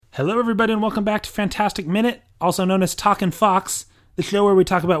Hello, everybody, and welcome back to Fantastic Minute, also known as Talkin' Fox, the show where we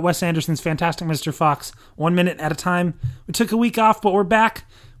talk about Wes Anderson's Fantastic Mr. Fox 1 minute at a time. We took a week off, but we're back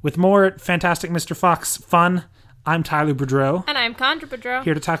with more Fantastic Mr. Fox fun. I'm Tyler Boudreau. And I'm Condra Boudreau.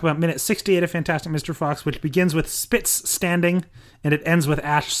 Here to talk about minute 68 of Fantastic Mr. Fox, which begins with Spitz standing, and it ends with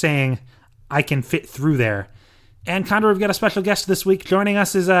Ash saying, "I can fit through there." And Condra, we've got a special guest this week. Joining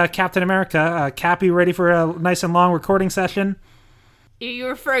us is Captain America. Cap, you ready for a nice and long recording session? Are you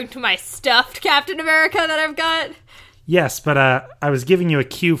referring to my stuffed Captain America that I've got? Yes, but I was giving you a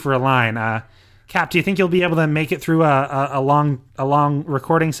cue for a line. Cap, do you think you'll be able to make it through a long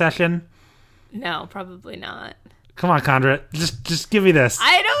recording session? No, probably not. Come on, Condra. Just give me this.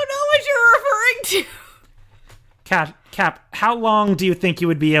 I don't know what you're referring to. Cap, how long do you think you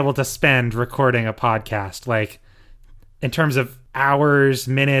would be able to spend recording a podcast? Like, in terms of hours,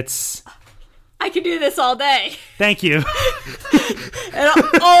 minutes? I could do this all day. Thank you.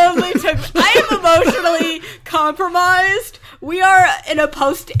 It only took... I am emotionally compromised. We are in a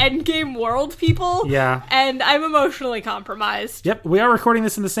post-Endgame world, people. Yeah. And I'm emotionally compromised. Yep, we are recording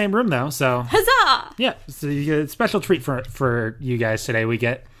this in the same room, though, so... Huzzah! Yeah, so you get a special treat for you guys today. We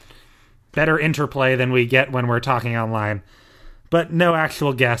get better interplay than we get when we're talking online. But no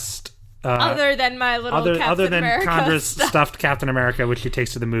actual guest. Other than my little other than America Condra's stuff. stuffed Captain America, which she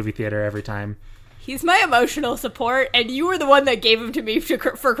takes to the movie theater every time. He's my emotional support, and you were the one that gave him to me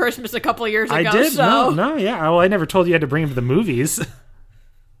for Christmas a couple years ago. I did? So. No, yeah. Well, I never told you I had to bring him to the movies.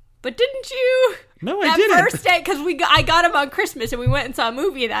 But didn't you? No, I didn't. That first day, because I got him on Christmas, and we went and saw a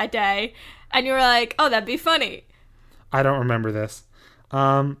movie that day, and you were like, oh, that'd be funny. I don't remember this.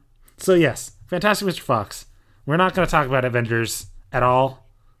 So yes, Fantastic Mr. Fox. We're not going to talk about Avengers at all.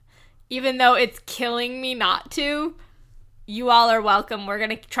 Even though it's killing me not to. You all are welcome. We're going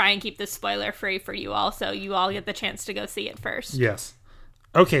to try and keep this spoiler free for you all, so you all get the chance to go see it first. Yes.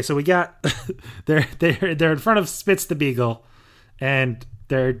 Okay, so we got they're in front of Spitz the Beagle, and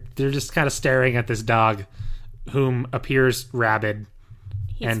they're just kind of staring at this dog, whom appears rabid.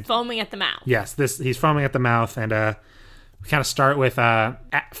 He's foaming at the mouth. Yes, he's foaming at the mouth, and we kind of start with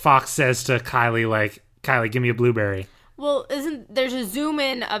Fox says to Kylie, like, "Kylie, give me a blueberry." Well, there's a zoom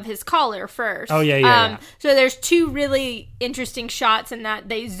in of his collar first. Oh, yeah. So there's two really interesting shots in that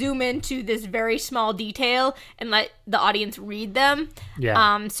they zoom into this very small detail and let the audience read them.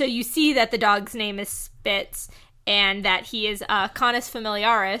 Yeah. So you see that the dog's name is Spitz and that he is Canis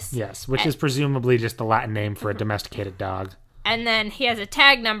familiaris. Yes, which is presumably just the Latin name for a domesticated dog. And then he has a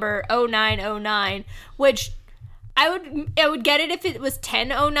tag number 0909, which... I would get it if it was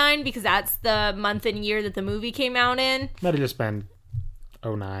 1009 because that's the month and year that the movie came out in. Might have just been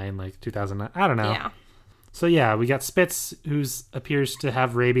 09, like 2009. I don't know. Yeah. So yeah, we got Spitz, who appears to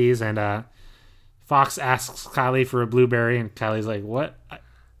have rabies, and Fox asks Kylie for a blueberry, and Kylie's like, "What?"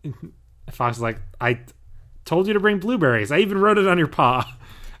 Fox is like, "I told you to bring blueberries. I even wrote it on your paw."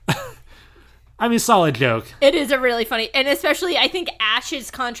 I mean, solid joke. It is a really funny, and especially I think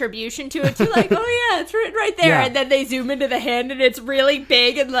Ash's contribution to it too. Like, oh yeah, it's right there, Yeah. And then they zoom into the hand, and it's really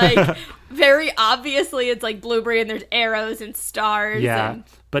big and like very obviously it's like blueberry, and there's arrows and stars. Yeah,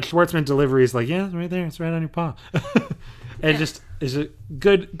 but Schwartzman delivery is like, "Yeah, it's right there. It's right on your paw." And just is a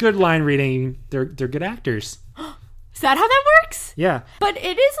good line reading. They're good actors. Is that how that works? Yeah. But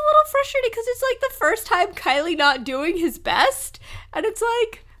it is a little frustrating because it's like the first time Kylie not doing his best, and it's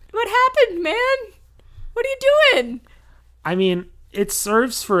like. What happened, man? What are you doing? I mean, it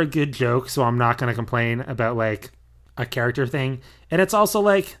serves for a good joke, so I'm not going to complain about, like, a character thing. And it's also,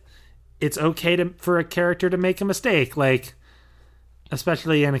 like, it's okay for a character to make a mistake, like,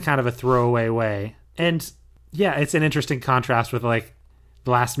 especially in a kind of a throwaway way. And, yeah, it's an interesting contrast with, like,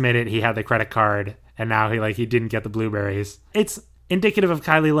 the last minute he had the credit card, and now he didn't get the blueberries. It's indicative of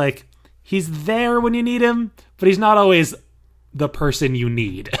Kylie, like, he's there when you need him, but he's not always the person you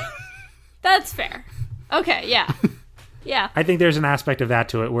need. That's fair. Okay, yeah. Yeah. I think there's an aspect of that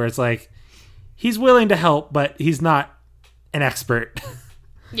to it where it's like, he's willing to help, but he's not an expert.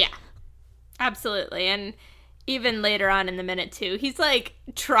 Yeah. Absolutely. And even later on in the minute too, he's like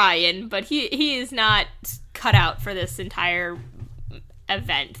trying, but he is not cut out for this entire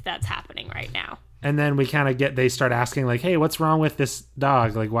event that's happening right now. And then they start asking like, hey, what's wrong with this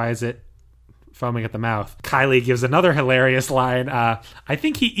dog? Like, why is it foaming at the mouth? Kylie gives another hilarious line. I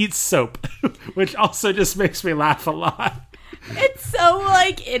think he eats soap, which also just makes me laugh a lot. It's so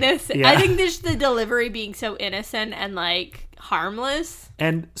like innocent. Yeah. I think there's the delivery being so innocent and like harmless.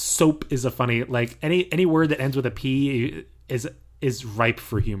 And soap is a funny, like any word that ends with a P is ripe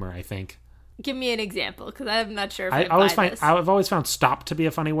for humor, I think. Give me an example, because I'm not sure if I've always found stop to be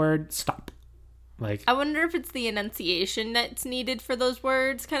a funny word. Stop. Like, I wonder if it's the enunciation that's needed for those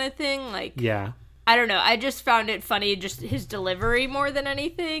words kind of thing. Like, yeah. I don't know. I just found it funny, just his delivery more than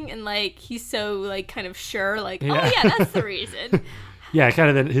anything. And, like, he's so, like, kind of sure, like, Yeah. oh, yeah, that's the reason. Yeah,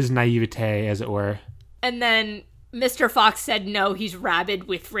 kind of his naivete, as it were. And then Mr. Fox said, no, he's rabid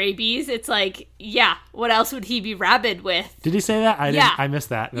with rabies. It's like, yeah, what else would he be rabid with? Did he say that? Yeah. I missed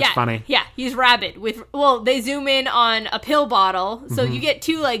that. That's funny. Yeah, he's rabid with, well, they zoom in on a pill bottle. So you get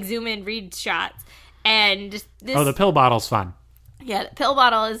 2, like, zoom in read shots. And this... Oh, the pill bottle's fun. Yeah, the pill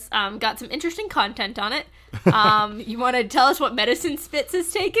bottle has got some interesting content on it. You want to tell us what medicine Spitz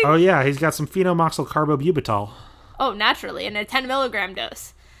is taking? Oh, yeah, he's got some Phenomoxylcarbobubytol. Oh, naturally, in a 10 milligram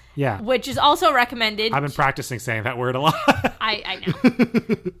dose. Yeah. Which is also recommended. I've been practicing saying that word a lot. I know.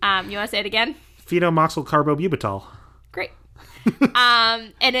 You want to say it again? Phenomoxylcarbobubytol. Great.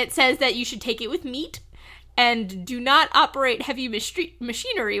 And it says that you should take it with meat and do not operate heavy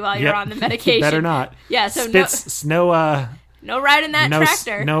machinery while you're on the medication. Better not. Yeah, so no riding that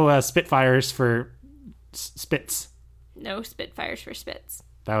tractor. No Spitfires for Spitz. No Spitfires for Spitz.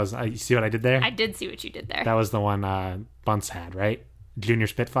 That was, you see what I did there? I did see what you did there. That was the one Bunce had, right? Junior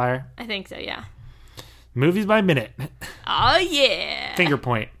Spitfire? I think so, yeah. Movies by minute. Oh, yeah. Finger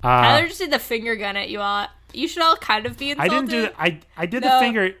point. Tyler just did the finger gun at you all. You should all kind of be insulted. I didn't do I did the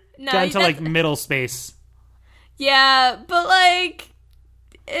finger gun to, like, middle space. Yeah, but, like,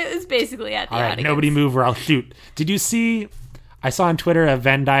 it was basically at the audience. audience. Nobody move or I'll shoot. Did you see... I saw on Twitter a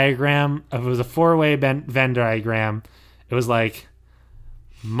Venn diagram. It was a 4-way Venn diagram. It was like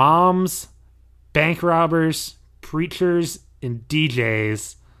moms, bank robbers, preachers, and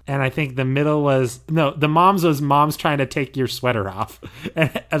DJs. And I think the middle was... No, the moms was moms trying to take your sweater off.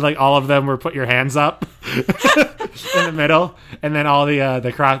 And like all of them were put your hands up in the middle. And then all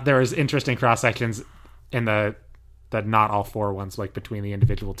the cross... There was interesting cross-sections in the not all 4 ones, like between the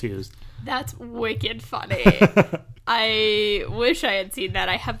individual 2s. That's wicked funny. I wish I had seen that.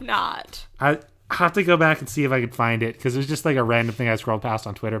 I have not. I have to go back and see if I could find it, because it was just like a random thing I scrolled past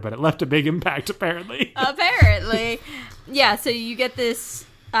on Twitter, but it left a big impact, apparently. Apparently. Yeah, so you get this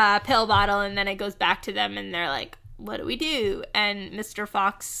pill bottle, and then it goes back to them, and they're like, what do we do? And Mr.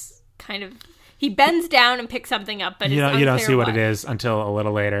 Fox kind of... He bends down and picks something up, but you don't see what it is until a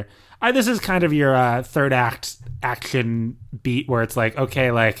little later. This is kind of your third act action beat, where it's like,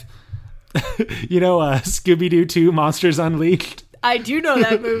 okay, like... Scooby-Doo 2 Monsters Unleashed. I do know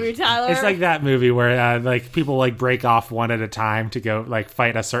that movie, Tyler. It's like that movie where like people like break off one at a time to go like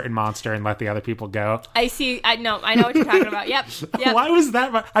fight a certain monster and let the other people go. I see. I know what you're talking about. Yep. Why was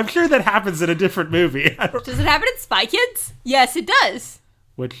that? I'm sure that happens in a different movie. Does it happen in Spy Kids? Yes, it does.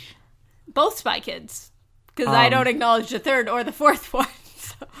 Which? Both Spy Kids. Because I don't acknowledge the third or the fourth one.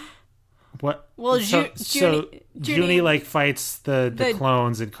 So. What? Well, Junie like fights the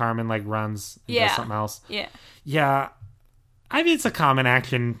clones, and Carmen like runs and does something else. Yeah. I mean, it's a common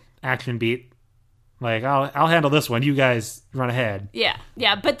action beat. Like, I'll handle this one. You guys run ahead. Yeah.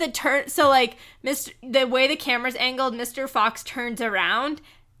 But the turn, so like the way the camera's angled, Mr. Fox turns around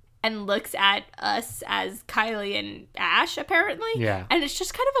and looks at us as Kylie and Ash, apparently. Yeah. And it's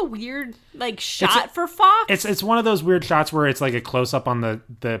just kind of a weird, like, shot for Fox. It's one of those weird shots where it's like a close up on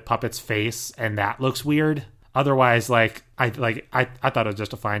the puppet's face, and that looks weird. Otherwise, like I thought it was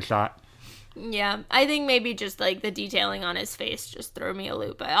just a fine shot. Yeah, I think maybe just like the detailing on his face just threw me a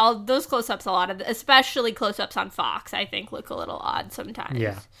loop. But all those close-ups, especially close-ups on Fox, I think look a little odd sometimes.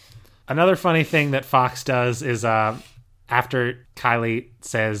 Yeah. Another funny thing that Fox does is after Kylie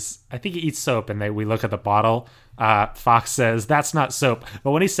says, I think he eats soap, and we look at the bottle, Fox says, that's not soap.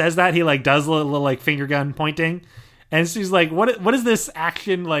 But when he says that, he like does a little like finger gun pointing, and she's like, what is this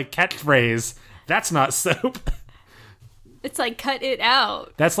action like catchphrase? That's not soap. It's like, cut it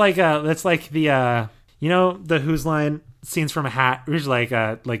out. That's like the the Who's Line scenes from a hat. There's like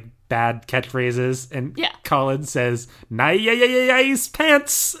bad catchphrases, and Colin says, nice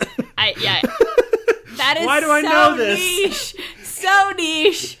pants. That is why do I know this? Niche. So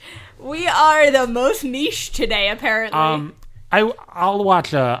niche. We are the most niche today, apparently. I'll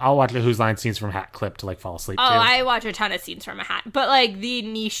watch a Who's Line scenes from a hat clip to like fall asleep too. I watch a ton of scenes from a hat, but like the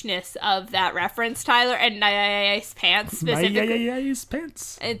nicheness of that reference, Tyler, and nice pants specifically. Nice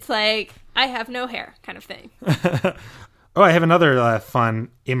pants. It's like I have no hair kind of thing. Oh, I have another fun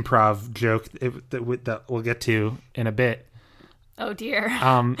improv joke that we'll get to in a bit. Oh dear.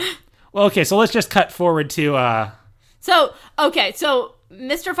 Well, okay, so let's just cut forward to. So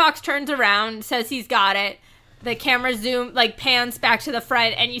Mr. Fox turns around, says he's got it. the camera pans back to the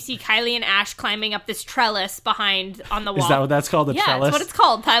front, and you see Kylie and Ash climbing up this trellis behind on the wall. Is that what that's called, a trellis? Yeah, that's what it's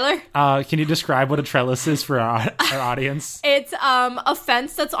called, Tyler. Can you describe what a trellis is for our audience? It's a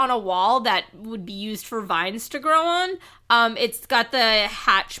fence that's on a wall that would be used for vines to grow on. It's got the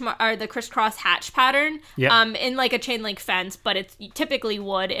the crisscross hatch pattern. In like a chain link fence, but it's typically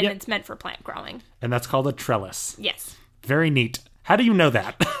wood, and it's meant for plant growing. And that's called a trellis. Yes. Very neat. How do you know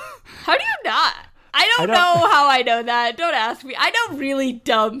that? How do you not? I don't know how I know that. Don't ask me. I know really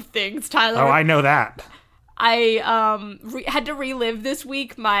dumb things, Tyler. Oh, I know that. I had to relive this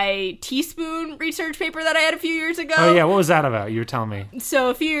week my teaspoon research paper that I had a few years ago. Oh, yeah. What was that about? You were telling me. So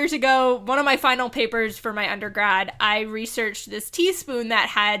a few years ago, one of my final papers for my undergrad, I researched this teaspoon that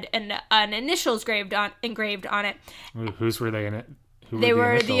had an initials engraved on it. Whose were they in it? They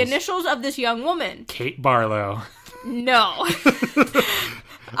were the initials of this young woman. Kate Barlow. No.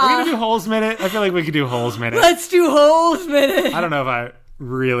 We're going to do Holes Minute? I feel like we could do Holes Minute. Let's do Holes Minute. I don't know if I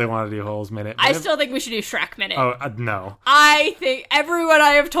really want to do Holes Minute. I still think we should do Shrek Minute. Oh, no. I think everyone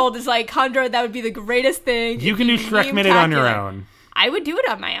I have told is like, Condra, that would be the greatest thing. You can do Shrek Minute on your own. I would do it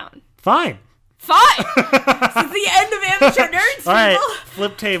on my own. Fine. This is the end of Amateur Nerds, people. All right,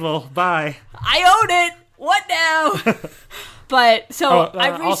 flip table. Bye. I own it. What now? But, so,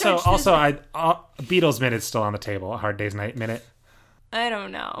 I've researched Beatles Minute's still on the table. A Hard Day's Night Minute. I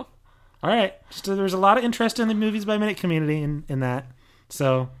don't know. All right. So there's a lot of interest in the Movies by Minute community in that.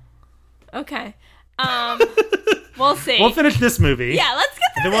 So. Okay. We'll see. We'll finish this movie. Yeah, let's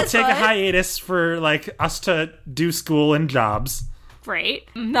get through this. Then we'll take one. a hiatus for, us to do school and jobs. Great.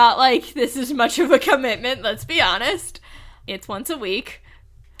 Not like this is much of a commitment, let's be honest. It's once a week.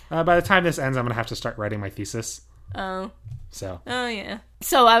 By the time this ends, I'm going to have to start writing my thesis. Oh. So. Oh, yeah.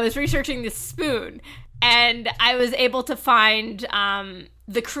 So I was researching this spoon, and I was able to find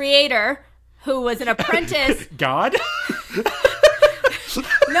the creator, who was an apprentice. God?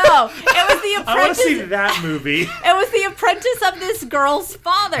 No, it was the apprentice. I want to see that movie. It was the apprentice of this girl's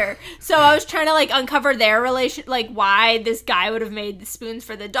father. So I was trying to uncover their relation, why this guy would have made the spoons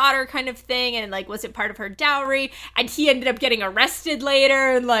for the daughter kind of thing, and was it part of her dowry? And he ended up getting arrested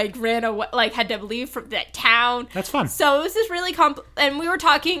later and ran away, had to leave from that town. That's fun. So it was this really and we were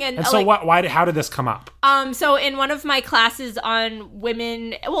talking and so how did this come up? So in one of my classes on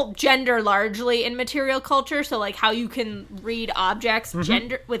gender largely in material culture, so how you can read objects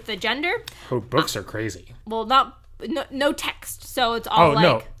gender with the gender. Oh, books are crazy. Well, no text, so it's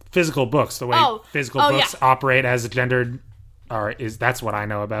all physical books. The way physical books operate as a gendered, that's what I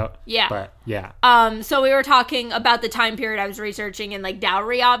know about. Yeah, but yeah. So we were talking about the time period I was researching and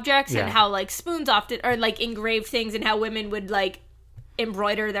dowry objects and how spoons often or engraved things and how women would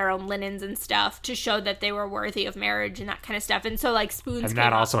embroider their own linens and stuff to show that they were worthy of marriage and that kind of stuff. And so spoons and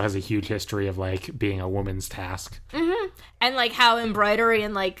that also has a huge history of being a woman's task. Mm-hmm. And how embroidery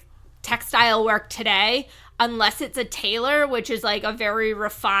and textile work today, unless it's a tailor, which is a very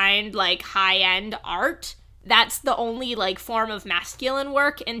refined high-end art, that's the only form of masculine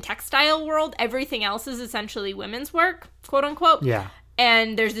work in textile world. Everything else is essentially women's work, quote unquote. Yeah.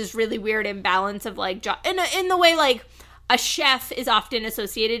 And there's this really weird imbalance of in the way a chef is often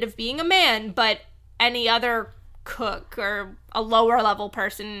associated of being a man, but any other cook or a lower level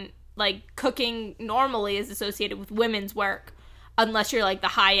person, cooking normally is associated with women's work, unless you're the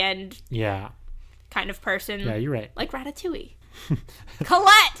high end kind of person. Yeah, you're right. Like Ratatouille.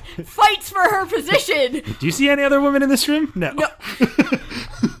 Colette fights for her position. Do you see any other women in this room? No.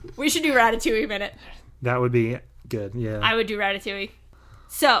 We should do Ratatouille Minute. That would be good, yeah. I would do Ratatouille.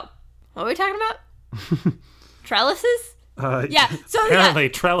 So, what are we talking about? Trellises? Apparently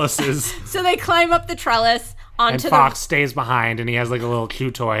trellises. So they climb up the trellis onto and Fox stays behind, and he has a little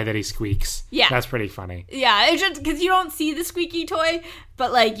chew toy that he squeaks. Yeah. That's pretty funny. Yeah, it's just because you don't see the squeaky toy,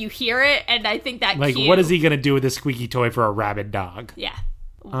 but you hear it, and I think that what is he going to do with this squeaky toy for a rabid dog? Yeah.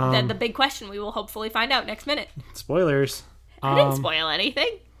 Then the big question we will hopefully find out next minute. Spoilers. I didn't spoil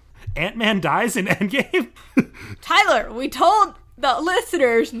anything. Ant-Man dies in Endgame? Tyler, we told the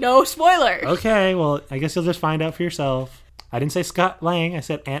listeners no spoilers. Okay, well, I guess you'll just find out for yourself. I didn't say Scott Lang. I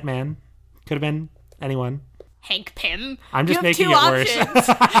said Ant-Man. Could have been anyone. Hank Pym. I'm just making it worse.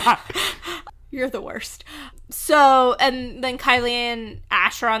 You're the worst. So, and then Kylie and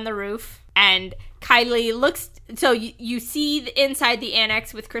Ash are on the roof, and Kylie looks... So you see inside the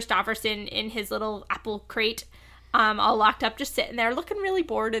annex with Christopherson in his little apple crate, all locked up, just sitting there, looking really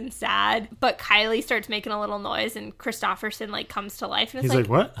bored and sad. But Kylie starts making a little noise, and Christopherson, comes to life, and it's he's like,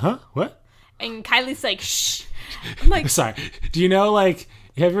 what? Huh? What? And Kylie's like, shh. I'm like... Sorry. Do you know, you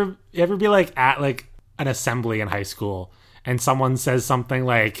ever be, at, an assembly in high school, and someone says something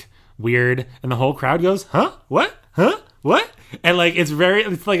like, weird, and the whole crowd goes, huh? What? Huh? What? And like it's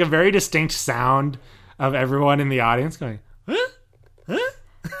like a very distinct sound of everyone in the audience going, huh? Huh?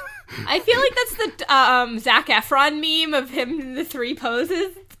 I feel like that's the Zac Efron meme of him in the 3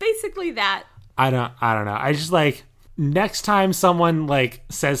 poses. It's basically that. I don't know. I just like next time someone like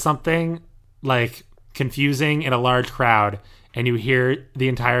says something like confusing in a large crowd and you hear the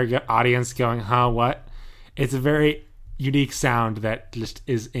entire audience going, huh, what? It's a very unique sound that just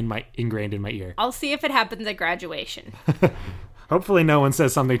is ingrained in my ear. I'll see if it happens at graduation. Hopefully no one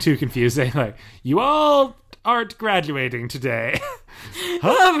says something too confusing like, you all aren't graduating today.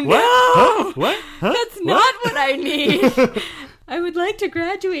 Huh? Oh, What? no! Huh? What? Huh? That's not what I need. I would like to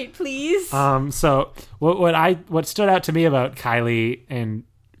graduate, please. So what stood out to me about Kylie and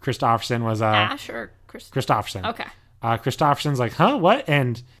Kristofferson was Ash or Kristofferson. Okay. Kristofferson's like, huh, what?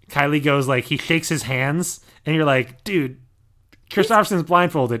 And Kylie goes like, he shakes his hands, and you're like, dude, Kristofferson's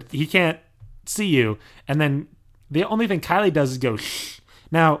blindfolded. He can't see you. And then the only thing Kylie does is go, shh.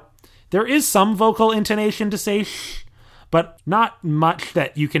 Now, there is some vocal intonation to say shh, but not much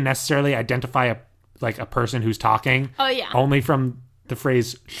that you can necessarily identify a person who's talking. Oh, yeah. Only from the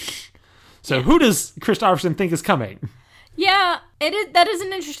phrase shh. So who does Kristofferson think is coming? Yeah, that is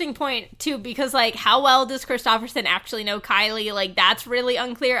an interesting point, too, because, like, how well does Kristofferson actually know Kylie? Like, that's really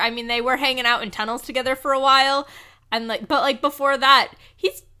unclear. I mean, they were hanging out in tunnels together for a while, and, like, but, like, before that,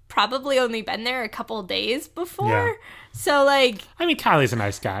 he's probably only been there a couple days before. Yeah. So, like... I mean, Kylie's a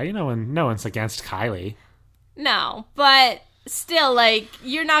nice guy. You know, and no one's against Kylie. No, but still, like,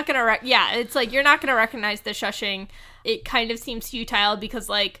 you're not gonna... it's like, you're not gonna recognize the shushing. It kind of seems futile because,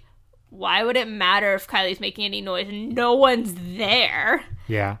 like... Why would it matter if Kylie's making any noise? No one's there.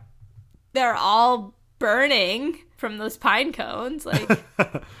 Yeah. They're all burning from those pine cones. Like,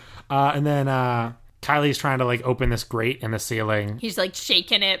 and then Kylie's trying to like open this grate in the ceiling. He's like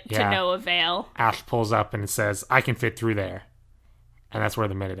shaking it to no avail. Ash pulls up and says, "I can fit through there." And that's where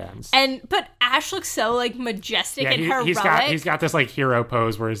the minute ends. But Ash looks so like majestic and heroic. He's got this like hero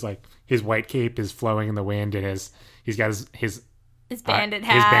pose where he's like his white cape is flowing in the wind and he's got his bandit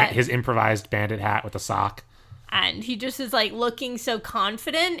hat. His improvised bandit hat with a sock. And he just is, like, looking so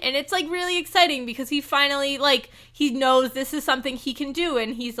confident. And it's, like, really exciting because he finally, like, he knows this is something he can do.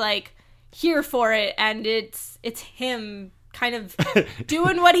 And he's, like, here for it. And it's him kind of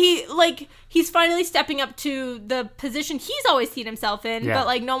doing what he's finally stepping up to the position he's always seen himself in. Yeah. But,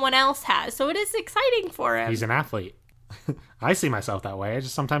 like, no one else has. So it is exciting for him. He's an athlete. I see myself that way. I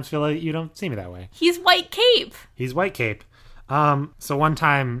just sometimes feel like you don't see me that way. He's white cape. He's white cape. So one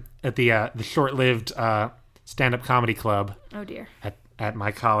time at the short-lived stand-up comedy club. Oh dear. At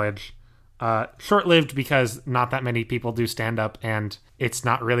my college, short-lived because not that many people do stand-up, and it's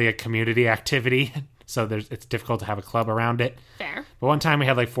not really a community activity, so it's difficult to have a club around it. Fair. But one time we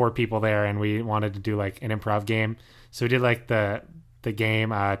had like 4 people there, and we wanted to do like an improv game, so we did like the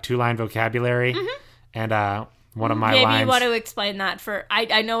game 2-line vocabulary, and one of my lines... Maybe you want to explain that for...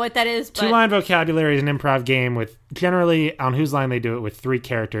 I know what that is, but... 2-line vocabulary is an improv game with... Generally, on Whose Line they do it with 3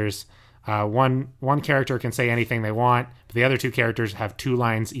 characters. One character can say anything they want, but the other 2 characters have 2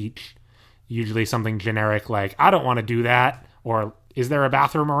 lines each. Usually something generic like, I don't want to do that, or is there a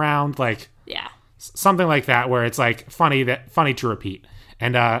bathroom around? Like... Yeah. Something like that, where it's like funny to repeat.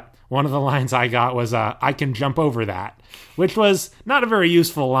 And one of the lines I got was, I can jump over that, which was not a very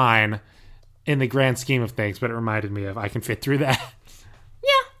useful line in the grand scheme of things, but it reminded me of I can fit through that. Yeah,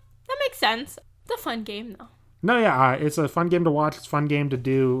 that makes sense. It's a fun game, though. No, yeah, it's a fun game to watch. It's a fun game to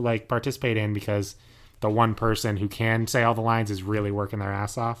do, like, participate in, because the one person who can say all the lines is really working their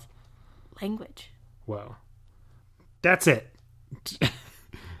ass off. Language. Whoa. That's it.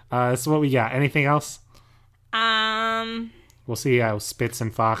 That's what we got. Anything else? We'll see how Spitz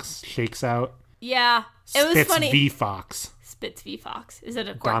and Fox shakes out. Yeah, it was Spitz funny. v. Fox. Spitz v. Fox. Is it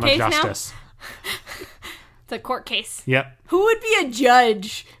a court Donna case Justice. now? It's a court case. Yep. Who would be a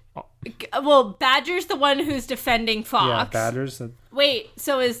judge? Well, Badger's the one who's defending Fox. Yeah, Badger's. Wait,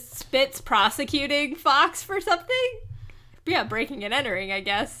 so is Spitz prosecuting Fox for something? Yeah, breaking and entering, I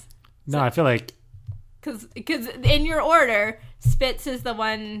guess. No, I feel like... Because in your order, Spitz is the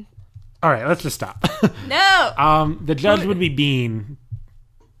one... All right, let's just stop. No! The judge would be Bean.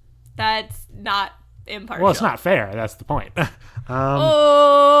 That's not impartial. Well, it's not fair. That's the point. Dig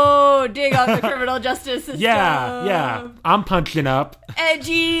on the criminal justice system. Yeah. I'm punching up.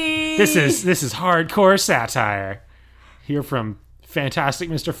 Edgy. This is hardcore satire. Here from Fantastic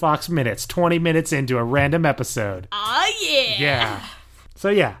Mr. Fox Minutes, 20 minutes into a random episode. Oh, yeah. Yeah. So,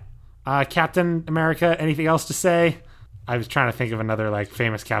 yeah. Captain America, anything else to say? I was trying to think of another, like,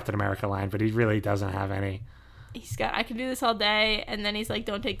 famous Captain America line, but he really doesn't have any. he's got, I can do this all day. And then he's like,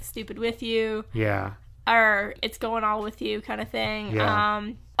 don't take the stupid with you. Yeah. Or it's going all with you kind of thing.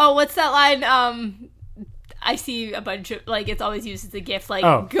 Yeah. What's that line? I see a bunch of, like, it's always used as a GIF, like,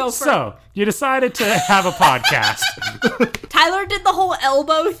 go for so you decided to have a podcast. Tyler did the whole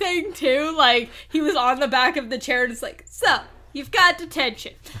elbow thing, too. Like, he was on the back of the chair and it's like, so, you've got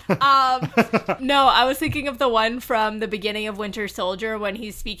detention. No, I was thinking of the one from the beginning of Winter Soldier when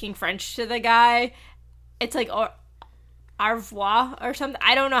he's speaking French to the guy. It's like, au revoir or something.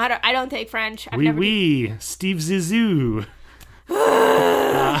 I don't know how to, I don't take French. Oui, Steve Zissou.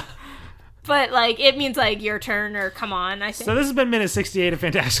 But, like, it means, like, your turn or come on, I think. So this has been minute 68 of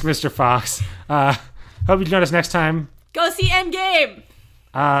Fantastic Mr. Fox. Hope you join us next time. Go see Endgame!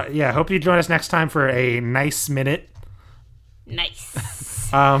 Hope you join us next time for a nice minute.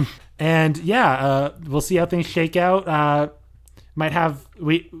 Nice. We'll see how things shake out.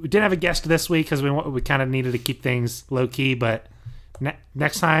 We didn't have a guest this week because we kind of needed to keep things low-key, but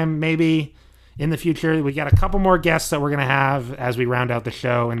next time, maybe... In the future, we got a couple more guests that we're going to have as we round out the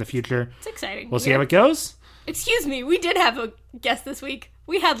show in the future. It's exciting. We'll see how it goes. Excuse me, we did have a guest this week.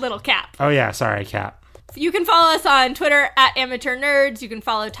 We had Little Cap. Oh, yeah. Sorry, Cap. You can follow us on Twitter at Amateur Nerds. You can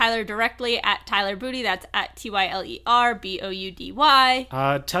follow Tyler directly at Tyler Booty. That's at TYLERBOUDY.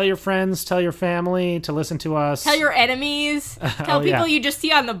 Tell your friends, tell your family to listen to us. Tell your enemies. Tell people you just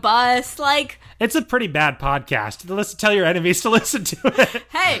see on the bus. Like, it's a pretty bad podcast. Tell your enemies to listen to it.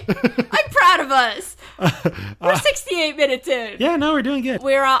 Hey, I'm proud of us. We're 68 minutes in. Yeah, no, we're doing good.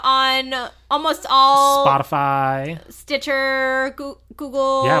 We're on almost all Spotify, Stitcher,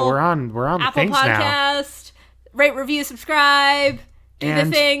 Google. Yeah, we're on Apple things Podcast. Now. Rate, review, subscribe. Do the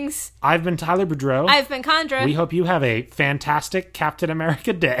things. I've been Tyler Boudreau. I've been Condra. We hope you have a fantastic Captain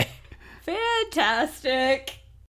America day. Fantastic.